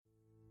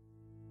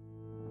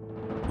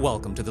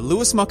Welcome to the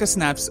Lewis Mocker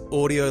Snaps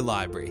audio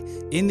library.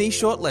 In these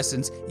short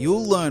lessons,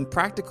 you'll learn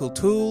practical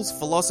tools,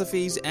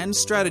 philosophies, and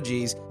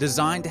strategies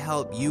designed to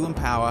help you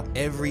empower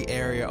every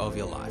area of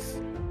your life.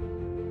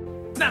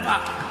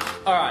 Snapper!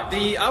 Alright,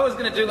 I was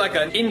going to do like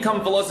an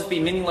income philosophy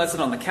mini lesson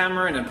on the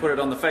camera and then put it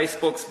on the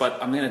Facebooks,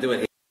 but I'm going to do it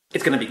here.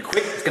 It's going to be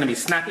quick, it's going to be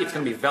snappy, it's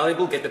going to be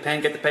valuable. Get the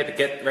pen, get the paper,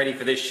 get ready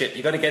for this shit.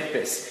 You got to get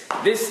this.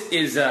 This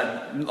is,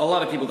 a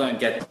lot of people don't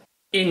get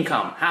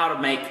income, how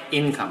to make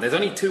income. There's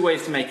only two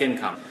ways to make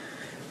income.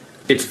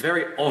 It's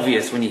very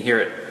obvious when you hear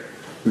it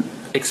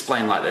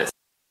explained like this.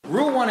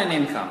 Rule 1 in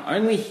income,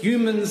 only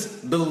humans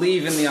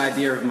believe in the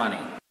idea of money.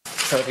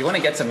 So if you want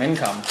to get some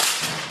income,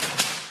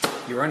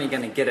 you're only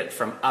going to get it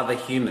from other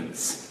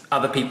humans,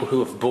 other people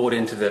who have bought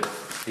into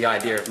the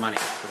idea of money.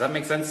 Does that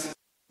make sense?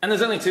 And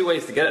there's only two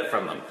ways to get it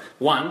from them.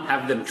 1,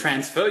 have them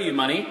transfer you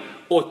money,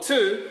 or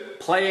 2,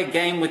 play a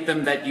game with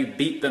them that you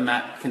beat them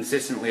at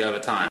consistently over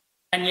time.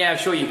 And yeah,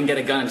 sure, you can get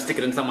a gun and stick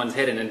it in someone's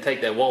head and then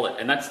take their wallet,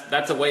 and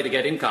that's a way to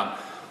get income.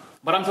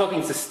 But I'm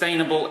talking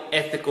sustainable,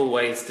 ethical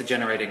ways to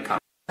generate income.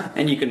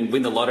 And you can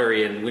win the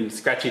lottery and win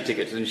scratchy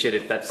tickets and shit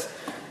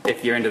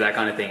if you're into that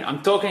kind of thing.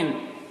 I'm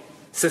talking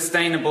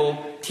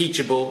sustainable,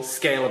 teachable,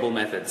 scalable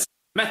methods.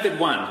 Method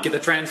 1, get the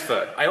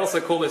transfer. I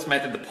also call this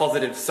method the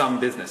positive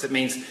sum business. It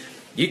means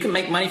you can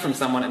make money from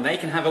someone and they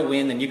can have a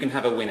win and you can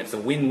have a win. It's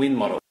a win-win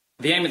model.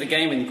 The aim of the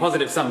game in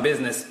positive sum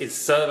business is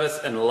service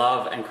and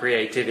love and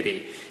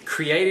creativity.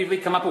 Creatively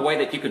come up a way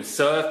that you can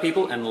serve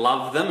people and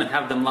love them and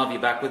have them love you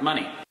back with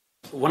money.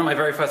 One of my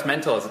very first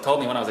mentors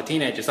told me when I was a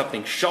teenager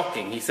something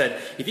shocking. He said,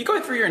 if you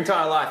go through your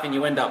entire life and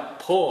you end up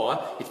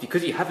poor, it's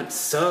because you haven't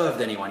served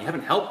anyone, you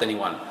haven't helped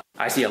anyone.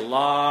 I see a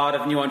lot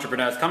of new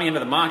entrepreneurs coming into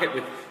the market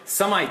with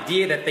some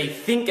idea that they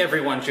think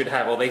everyone should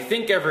have or they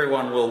think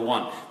everyone will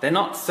want. They're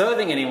not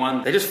serving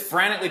anyone, they're just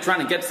frantically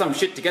trying to get some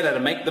shit together to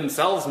make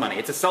themselves money.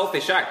 It's a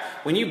selfish act.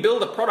 When you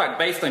build a product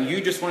based on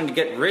you just wanting to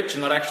get rich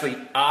and not actually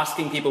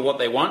asking people what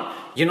they want,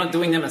 you're not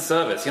doing them a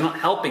service, you're not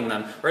helping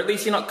them, or at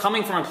least you're not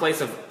coming from a place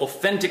of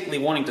authentically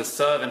wanting to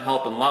serve and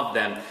help and love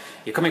them.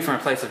 You're coming from a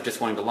place of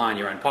just wanting to line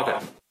your own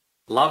pocket.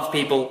 Love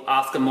people,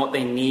 ask them what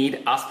they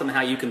need, ask them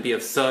how you can be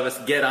of service,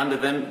 get under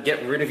them,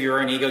 get rid of your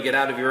own ego, get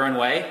out of your own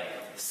way,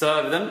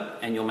 serve them,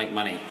 and you'll make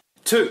money.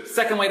 2,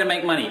 second way to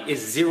make money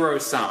is zero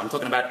sum. I'm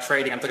talking about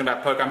trading, I'm talking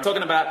about poker, I'm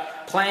talking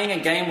about playing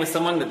a game with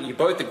someone that you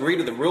both agree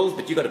to the rules,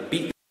 but you got to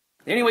beat them.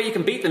 The only way you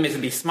can beat them is to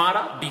be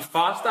smarter, be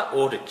faster,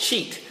 or to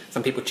cheat.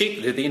 Some people cheat,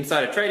 they do the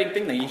insider trading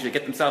thing, they usually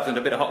get themselves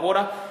into a bit of hot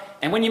water,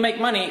 and when you make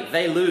money,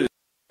 they lose.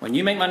 When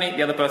you make money,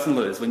 the other person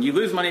loses. When you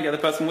lose money, the other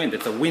person wins.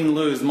 It's a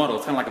win-lose model.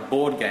 It's kind of like a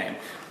board game.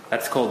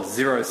 That's called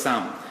zero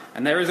sum.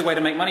 And there is a way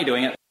to make money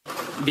doing it.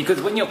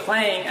 Because when you're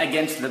playing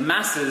against the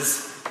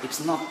masses,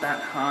 it's not that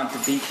hard to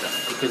beat them.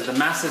 Because the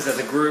masses as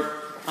a group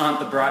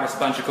aren't the brightest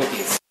bunch of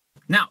cookies.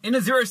 Now, in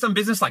a zero-sum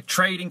business like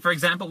trading, for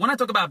example, when I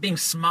talk about being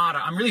smarter,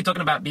 I'm really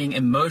talking about being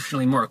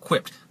emotionally more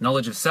equipped.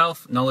 Knowledge of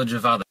self, knowledge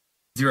of others.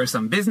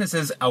 Zero-sum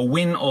businesses are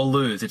win or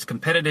lose. It's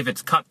competitive,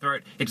 it's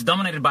cutthroat, it's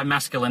dominated by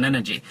masculine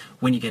energy.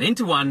 When you get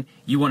into one,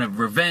 you want to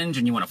revenge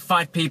and you want to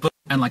fight people.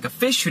 And like a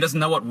fish who doesn't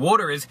know what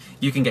water is,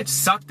 you can get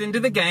sucked into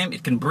the game,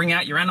 it can bring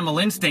out your animal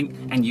instinct,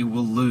 and you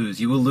will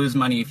lose. You will lose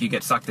money if you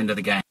get sucked into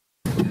the game.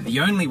 The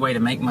only way to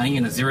make money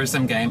in a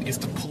zero-sum game is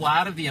to pull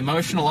out of the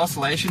emotional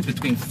oscillations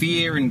between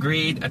fear and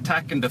greed,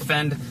 attack and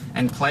defend,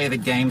 and play the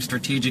game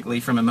strategically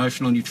from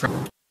emotional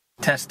neutrality.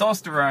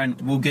 Testosterone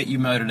will get you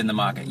murdered in the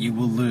market. You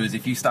will lose.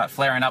 If you start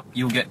flaring up,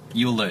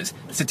 you'll lose.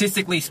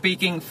 Statistically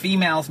speaking,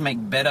 females make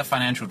better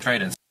financial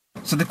traders.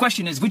 So the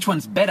question is, which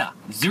one's better?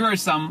 Zero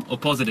sum or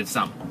positive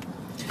sum?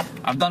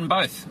 I've done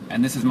both,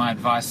 and this is my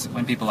advice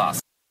when people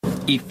ask.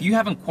 If you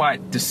haven't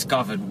quite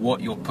discovered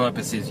what your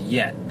purpose is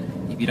yet,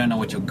 if you don't know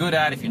what you're good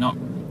at, if you're not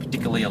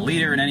particularly a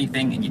leader in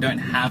anything, and you don't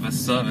have a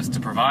service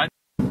to provide,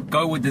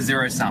 go with the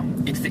zero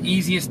sum. It's the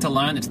easiest to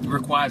learn. It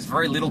requires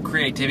very little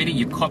creativity.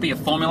 You copy a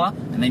formula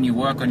and then you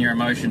work on your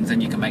emotions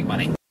and you can make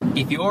money.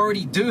 If you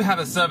already do have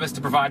a service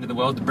to provide to the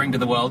world, to bring to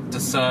the world, to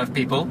serve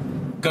people,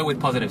 go with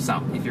positive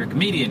sum. If you're a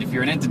comedian, if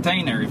you're an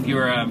entertainer, if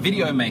you're a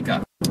video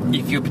maker,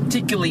 if you're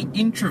particularly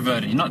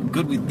introverted, you're not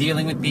good with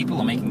dealing with people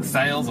or making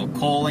sales or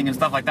calling and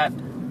stuff like that,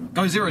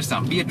 go zero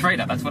sum. Be a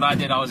trader. That's what I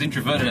did. I was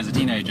introverted as a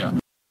teenager.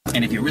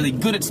 And if you're really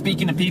good at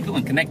speaking to people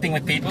and connecting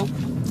with people,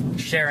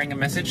 sharing a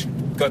message,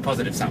 go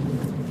positive sum.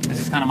 This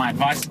is kind of my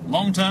advice.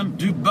 Long term,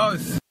 do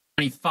both.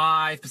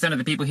 25% of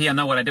the people here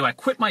know what I do. I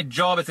quit my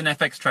job as an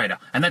FX trader,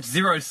 and that's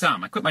zero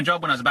sum. I quit my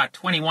job when I was about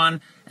 21,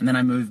 and then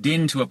I moved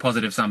into a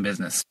positive sum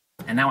business.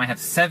 And now I have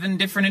 7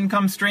 different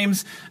income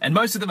streams, and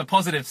most of them are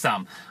positive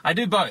sum. I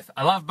do both.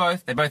 I love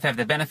both. They both have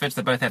their benefits.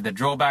 They both have their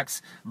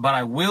drawbacks. But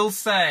I will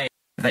say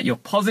that your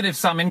positive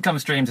sum income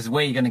streams is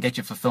where you're going to get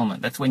your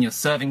fulfillment. That's when you're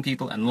serving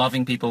people and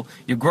loving people.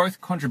 Your growth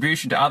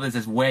contribution to others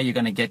is where you're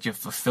going to get your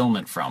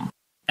fulfillment from.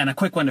 And a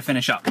quick one to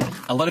finish up.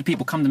 A lot of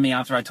people come to me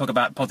after I talk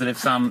about positive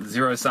sum,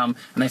 zero sum,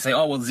 and they say,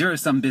 oh, well, zero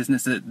sum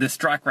business, the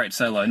strike rate's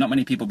so low. Not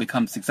many people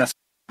become successful.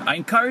 I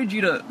encourage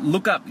you to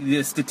look up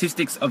the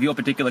statistics of your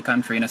particular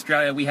country. In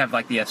Australia, we have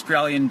like the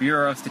Australian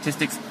Bureau of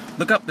Statistics.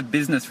 Look up the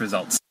business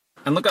results.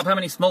 And look up how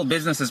many small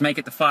businesses make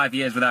it to 5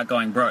 years without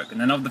going broke. And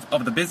then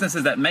of the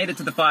businesses that made it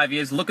to the 5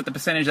 years, look at the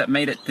percentage that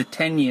made it to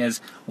 10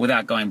 years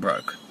without going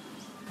broke.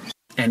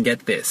 And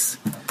get this.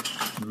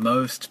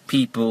 Most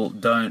people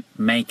don't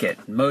make it.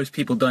 Most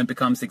people don't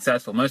become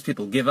successful. Most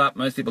people give up.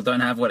 Most people don't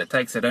have what it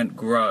takes. They don't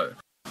grow.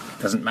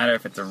 It doesn't matter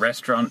if it's a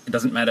restaurant. It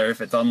doesn't matter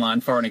if it's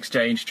online foreign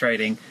exchange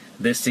trading.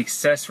 The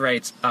success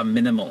rates are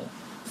minimal.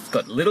 It's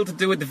got little to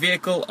do with the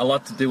vehicle, a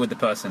lot to do with the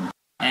person.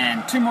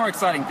 And two more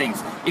exciting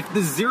things. If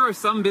the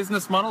zero-sum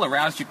business model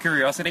aroused your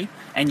curiosity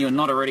and you're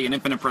not already an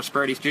infinite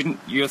prosperity student,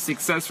 your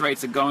success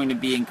rates are going to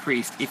be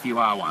increased if you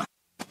are one.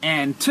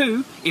 And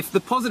two, if the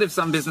positive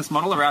sum business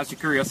model aroused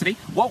your curiosity,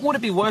 what would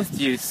it be worth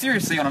to you,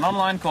 seriously, on an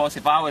online course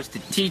if I was to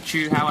teach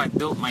you how I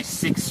built my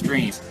 6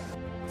 streams?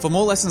 For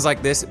more lessons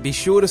like this, be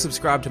sure to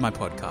subscribe to my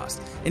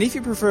podcast. And if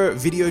you prefer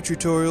video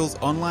tutorials,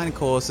 online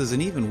courses,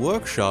 and even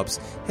workshops,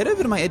 head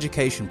over to my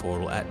education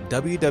portal at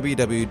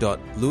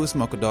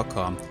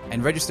www.lewismocker.com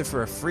and register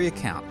for a free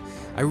account.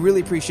 I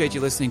really appreciate you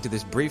listening to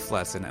this brief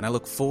lesson, and I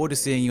look forward to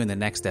seeing you in the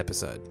next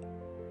episode.